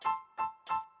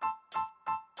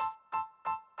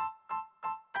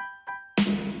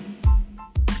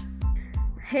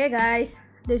Hey guys,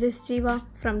 this is Jeeva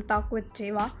from Talk with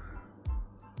Jeeva.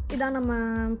 இதான் நம்ம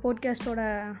போட்காஸ்டோட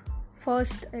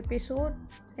first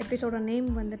எபிசோட name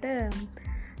வந்துட்டு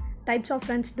types of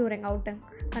friends touring outing.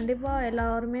 கண்டிப்பாக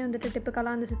எல்லாருமே வந்துட்டு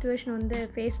டிப்பிக்கலாக அந்த சுச்சுவேஷன் வந்து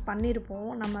ஃபேஸ் பண்ணியிருப்போம்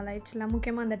நம்ம லைஃப்ஸில்.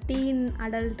 முக்கியமாக அந்த டீன்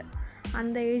அடல்ட்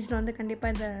அந்த ஏஜில் வந்து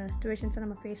கண்டிப்பாக இந்த சுச்சுவேஷன்ஸை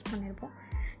நம்ம ஃபேஸ் பண்ணியிருப்போம்.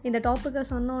 இந்த டாப்பிக்கை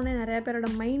சொன்னோடனே நிறைய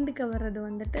பேரோட மைண்டுக்கு வர்றது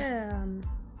வந்துட்டு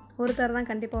ஒருத்தர்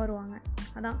தான் கண்டிப்பாக வருவாங்க.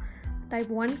 அதான்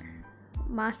டைப் 1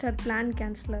 மாஸ்டர் பிளான்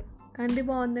கேன்சலர்.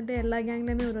 கண்டிப்பாக வந்துட்டு எல்லா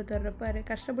கேங்லேயுமே ஒருத்தர் இருப்பார்.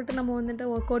 கஷ்டப்பட்டு நம்ம வந்துட்டு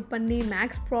ஒர்க் அவுட் பண்ணி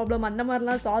மேக்ஸ் ப்ராப்ளம் அந்த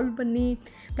மாதிரிலாம் சால்வ் பண்ணி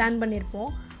பிளான்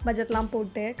பண்ணியிருப்போம், பட்ஜெட்லாம்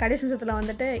போட்டு. கடைசி நிமிஷத்தில்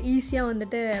வந்துட்டு ஈஸியாக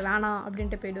வந்துட்டு வேணாம்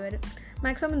அப்படின்ட்டு போயிடுவார்.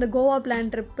 மேக்ஸிமம் இந்த கோவா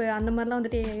பிளான் ட்ரிப்பு அந்த மாதிரிலாம்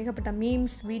வந்துட்டு ஏகப்பட்ட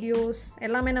மீம்ஸ் வீடியோஸ்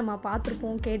எல்லாமே நம்ம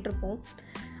பார்த்துருப்போம், கேட்டிருப்போம்.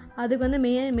 அதுக்கு வந்து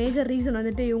மேஜர் ரீசன்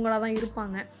வந்துட்டு இவங்களாக தான்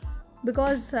இருப்பாங்க.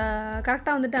 பிகாஸ்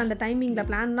கரெக்டாக வந்துட்டு அந்த டைமிங்கில்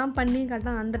பிளான்லாம் பண்ணி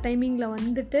கரெக்டாக அந்த டைமிங்கில்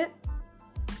வந்துட்டு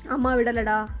அம்மா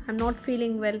விடலடா, ஐம் நாட்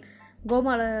ஃபீலிங் வெல்,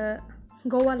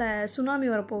 கோவாவில் சுனாமி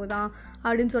வரப்போகுதான்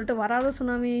அப்படின்னு சொல்லிட்டு வராத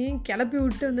சுனாமியையும் கிளப்பி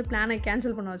விட்டு வந்து பிளானை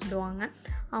கேன்சல் பண்ண வச்சுடுவாங்க.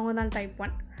 அவங்க தான் டைப்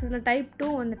 1. இதில் டைப் 2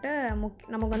 வந்துட்டு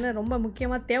நமக்கு வந்து ரொம்ப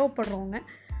முக்கியமாக தேவைப்படுறவங்க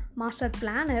மாஸ்டர்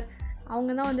பிளானர்.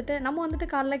 அவங்க தான் வந்துட்டு நம்ம வந்துட்டு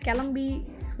காலைல கிளம்பி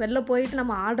வெளில போயிட்டு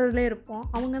நம்ம ஆர்டர்லேயே இருப்போம்.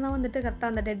 அவங்க தான் வந்துட்டு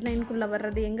கரெக்டாக அந்த டெட்லைனுக்குள்ளே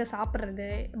வர்றது, எங்கே சாப்பிட்றது,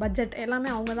 பட்ஜெட்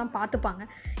எல்லாமே அவங்க தான் பார்த்துப்பாங்க.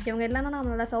 இவங்க இல்லைன்னா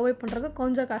நம்மளோட சர்வை பண்ணுறது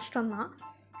கொஞ்சம் கஷ்டம்தான்.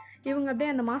 இவங்க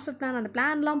அப்படியே அந்த மாஸ்டர் பிளான் அந்த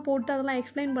பிளான்லாம் போட்டு அதெல்லாம்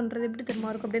எக்ஸ்பிளைன் பண்ணுறது எப்படி தெரியுமா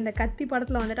இருக்கும். அப்படியே இந்த கத்தி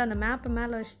படத்தில் வந்துட்டு அந்த மேப்பை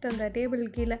மேலே வச்சுட்டு அந்த டேபிள்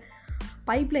கீழே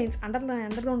பைப்லைன்ஸ் அண்டர்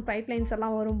கிரவுண்ட் பைப்லைன்ஸ்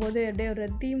எல்லாம் வரும்போது அப்படியே ஒரு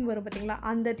தீம் வரும் பார்த்தீங்களா.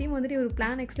 அந்த தீம் வந்துட்டு ஒரு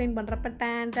பிளான் எக்ஸ்பிளைன் பண்ணுறப்ப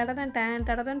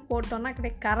டேன் போட்டோன்னா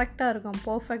கரெக்டாக இருக்கும்,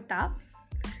 பர்ஃபெக்டாக.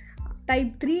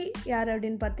 டைப் 3 யார்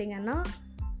அப்படின்னு பார்த்தீங்கன்னா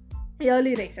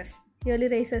ஏர்லி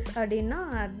ரைசஸ் அப்படின்னா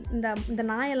இந்த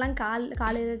நாயெல்லாம்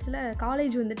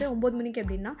காலேஜ் வந்துட்டு 9 மணிக்கு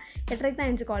அப்படின்னா 8:30 தான்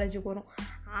எழுந்து காலேஜுக்கு வரும்.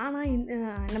 ஆனால்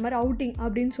இந்த மாதிரி அவுட்டிங்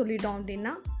அப்படின்னு சொல்லிட்டோம்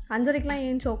அப்படின்னா 5:30க்கெலாம்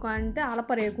ஏஞ்சி உட்காந்துட்டு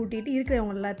அலப்பறையை கூட்டிகிட்டு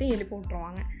இருக்கிறவங்க எல்லாத்தையும் எழுப்பி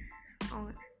விட்ருவாங்க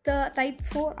அவங்க. டைப்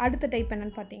 4 அடுத்த டைப்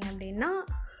என்னென்னு பார்த்தீங்க அப்படின்னா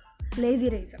லேசி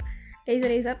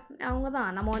ரைசர். அவங்க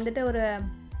தான் நம்ம வந்துட்டு ஒரு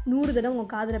 100 தடவை உங்கள்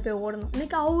காதில் போய் ஓடணும்,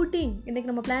 இன்றைக்கி அவுட்டிங், இன்றைக்கி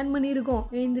நம்ம பிளான் பண்ணியிருக்கோம்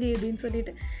ஏந்திரி அப்படின்னு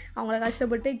சொல்லிட்டு அவங்கள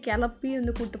கஷ்டப்பட்டு கிளப்பி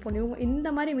வந்து கூப்பிட்டு போகணும். இவங்க இந்த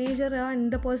மாதிரி மேஜராக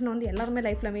இந்த பர்சனை வந்து எல்லாருமே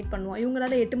லைஃப்பில் மீட் பண்ணுவோம்.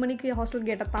 இவங்களால 8 மணிக்கு ஹாஸ்டல்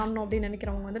கேட்டை தாண்டணும் அப்படின்னு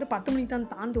நினைக்கிறவங்க வந்துட்டு 10 மணிக்கு தான்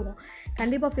தாண்டுவோம்.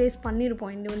 கண்டிப்பாக ஃபேஸ்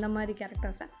பண்ணியிருப்போம் இந்த மாதிரி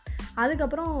கேரக்டர்ஸை.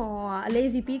 அதுக்கப்புறம்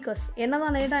லேசி பீக்கர்ஸ். என்ன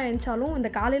தான் லேட்டாக எழுந்தாலும்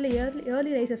இந்த காலையில்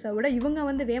ஏர்லி ரைசஸை விட இவங்க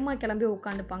வந்து வேகமாக கிளம்பி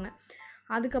உட்காந்துப்பாங்க.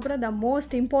 அதுக்கப்புறம் த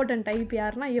மோஸ்ட் இம்பார்ட்டன்ட் டைப்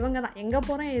யாருன்னா இவங்க தான். எங்கே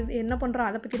போகிறோம், என்ன பண்ணுறோம்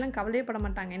அதை பற்றிலாம் கவலையே பட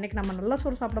மாட்டாங்க. இன்றைக்கி நம்ம நல்ல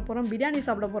சோறு சாப்பிட போகிறோம், பிரியாணி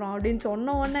சாப்பிட போகிறோம் அப்படின்னு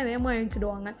சொன்ன உடனே வேகமாக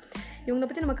எழுந்துடுவாங்க. இவங்களை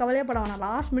பற்றி நம்ம கவலையே பட வேணாம்.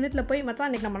 லாஸ்ட் மினிட்ல போய் மச்சான்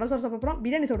இன்றைக்கி நம்ம நல்ல சோறு சாப்பிட போகிறோம்,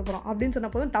 பிரியாணி சாப்பிட போகிறோம் அப்படின்னு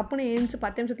சொன்ன போதும் டப்புன்னு எழுந்து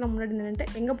 10 நிமிஷத்தில் முன்னாடி நின்றுட்டு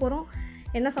எங்கே போகிறோம்,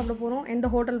 என்ன சாப்பிட போகிறோம், எந்த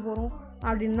ஹோட்டல் போகிறோம்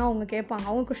அப்படின்னு தான் அவங்க கேட்பாங்க.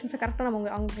 அவங்க கொஷின்ஸை கரெக்டாக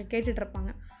அவங்க கேட்டுட்டு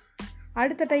இருப்பாங்க.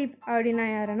 அடுத்த டைப் அப்படின்னா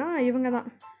யாருன்னா இவங்க தான்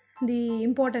தி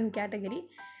இம்பார்ட்டன்ட் கேட்டகரி.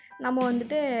 நம்ம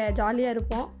வந்துட்டு ஜாலியாக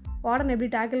இருப்போம், வார்டன் எப்படி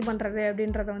டேக்கிள் பண்ணுறது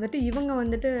அப்படின்றத வந்துட்டு இவங்க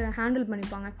வந்துட்டு ஹேண்டில்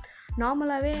பண்ணிப்பாங்க.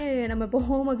 நார்மலாகவே நம்ம இப்போ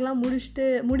ஹோம்ஒர்க்லாம்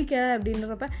முடிக்க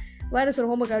அப்படின்றப்ப வேறு ஒரு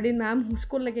ஹோம்ஒர்க் அப்படின்னு மேம்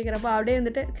ஸ்கூலில் கேட்குறப்ப அப்படியே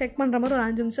வந்துட்டு செக் பண்ணுற மாதிரி ஒரு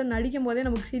 5 நிமிஷம் நடிக்கும் போதே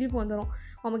நமக்கு சிரிப்பு வந்துடும்.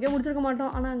 நமக்கே முடிச்சிருக்க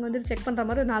மாட்டோம், ஆனால் அங்கே வந்துட்டு செக் பண்ணுற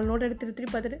மாதிரி ஒரு 4 நோட் எடுத்து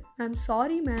திருப்பி பார்த்துட்டு மேம்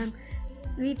சாரி மேம்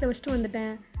வீட்டில் வச்சுட்டு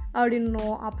வந்துட்டேன்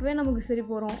அப்படின்னும் அப்போவே நமக்கு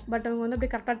சிரிப்பு வரும். பட் அவங்க வந்து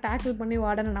அப்படியே கரெக்டாக டேக்கிள் பண்ணி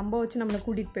வார்டனை நம்ப வச்சு நம்மளை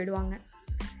கூட்டிகிட்டு போயிடுவாங்க.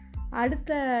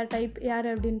 அடுத்த டைப் யார்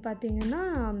அப்படின்னு பார்த்தீங்கன்னா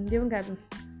இவங்க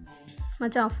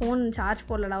மச்சான் ஃபோன் சார்ஜ்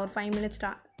போடலடா ஒரு 5 மினிட்ஸ்டா,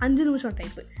 5 நிமிஷம்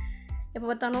டைப்பு. எப்போ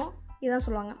பார்த்தாலும் இதான்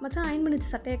சொல்லுவாங்க, மச்சான் 5 மினிட்ஸ்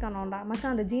சட்டையை காணோம்டா,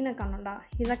 மச்சான் அந்த ஜீனை காணோம்டா,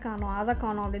 இதை காணோம் அதை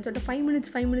காணோம் அப்படின்னு சொல்லிட்டு 5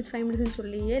 மினிட்ஸ்னு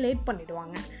சொல்லியே லேட்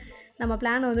பண்ணிவிடுவாங்க. நம்ம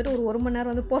பிளானை வந்துட்டு ஒரு மணி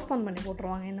நேரம் வந்து போஸ்ட்போன் பண்ணி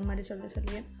போட்டுருவாங்க இந்த மாதிரி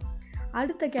சொல்லியே.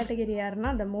 அடுத்த கேட்டகரி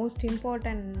யாருன்னா the most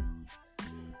important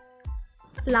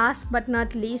last but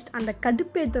not least அந்த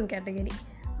கடுப்பேத்தும் கேட்டகரி.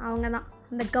 அவங்க தான்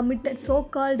இந்த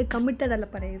கமிட்டட்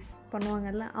அலப்பறைஸ்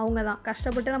பண்ணுவாங்கல்ல, அவங்க தான்.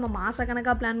 கஷ்டப்பட்டு நம்ம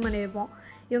மாதக்கணக்காக பிளான் பண்ணியிருப்போம்.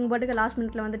 இவங்க பாட்டுக்கு லாஸ்ட்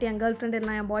மினிட்ல வந்துட்டு என் கேர்ள் ஃப்ரெண்ட்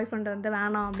இல்லை என் பாய் ஃப்ரெண்ட் வந்து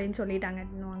வேணாம் அப்படின்னு சொல்லிட்டாங்க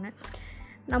அப்படின்னுவாங்க.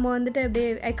 நம்ம வந்துட்டு அப்படியே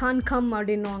ஐ கான் கம்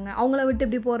அப்படின்னுவாங்க. அவங்கள விட்டு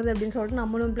எப்படி போகிறது அப்படின்னு சொல்லிட்டு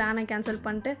நம்மளும் பிளானை கேன்சல்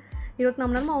பண்ணிட்டு 24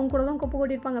 மணி நேரமாக அவங்க கூட தான் கொப்பு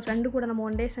கொட்டியிருப்பாங்க. ஃப்ரெண்டு கூட நம்ம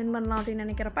 1 டே சென்ட் பண்ணலாம் அப்படின்னு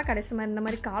நினைக்கிறப்ப கடைசி மாதிரி இந்த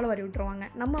மாதிரி காலை வரி விட்டுருவாங்க.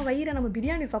 நம்ம வயிறை நம்ம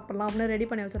பிரியாணி சாப்பிட்லாம் அப்படின்னு ரெடி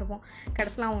பண்ணி வச்சுருப்போம்.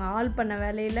 கடைசியில் அவங்க ஆள் பண்ண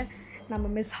வேலையில் நம்ம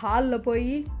மிஸ் ஹாலில்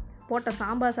போய் போட்ட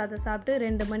சாம்பார் சாதத்தை சாப்பிட்டு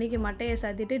 2 மணிக்கு மட்டையை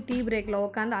சாத்திட்டு டீ பிரேக்கில்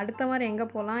உட்காந்து அடுத்த மாதிரி எங்கே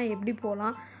போகலாம், எப்படி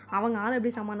போகலாம், அவங்க ஆளை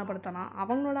எப்படி சமாதானப்படுத்தலாம்,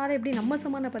 அவங்களோட ஆளை எப்படி நம்ம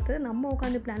சமாதானப்படுத்துறது நம்ம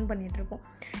உட்காந்து பிளான் பண்ணிகிட்ருப்போம்.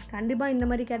 கண்டிப்பாக இந்த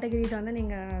மாதிரி கேட்டகரிஸை வந்து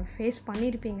நீங்கள் ஃபேஸ்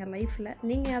பண்ணியிருப்பீங்க லைஃப்பில்.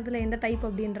 நீங்கள் அதில் எந்த டைப்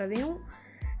அப்படின்றதையும்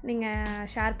நீங்கள்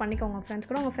ஷேர் பண்ணிக்கோங்க ஃப்ரெண்ட்ஸ்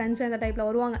கூட. உங்கள் ஃப்ரெண்ட்ஸும் எந்த டைப்பில்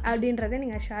வருவாங்க அப்படின்றதையும்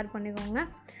நீங்கள் ஷேர் பண்ணிக்கோங்க.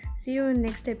 See you in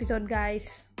next episode guys.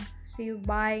 See you,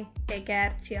 bye, take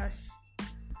care, cheers.